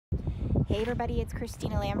Hey everybody, it's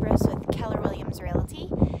Kristina.Lambros with Keller Williams Realty.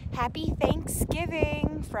 Happy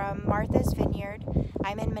Thanksgiving from Martha's Vineyard.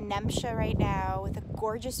 I'm in Menemsha right now with a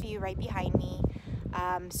gorgeous view right behind me.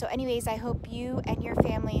 So anyways, I hope you and your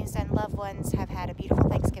families and loved ones have had a beautiful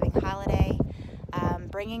Thanksgiving holiday.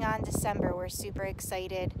 Bringing on December, we're super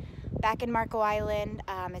excited. Back in Marco Island,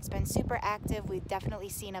 it's been super active. We've definitely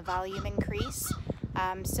seen a volume increase.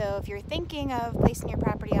 So if you're thinking of placing your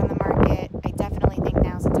property on the market, I definitely think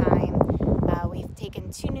now's the time. We've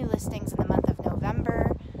taken 2 new listings in the month of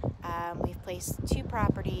November. We've placed 2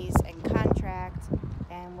 properties in contract,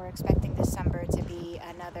 and we're expecting December to be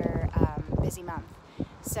another busy month.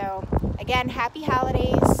 So again, happy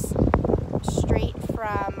holidays straight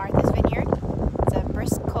from Martha's Vineyard. It's a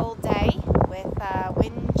brisk cold day with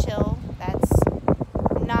wind chill. That's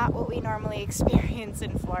not what we normally experience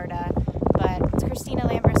in Florida. But it's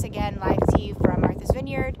Kristina.Lambros again, live to you from Martha's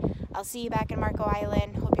Vineyard. I'll see you back in Marco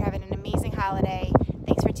Island. Hope you're having an amazing holiday.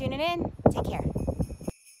 Thanks for tuning in. Take care.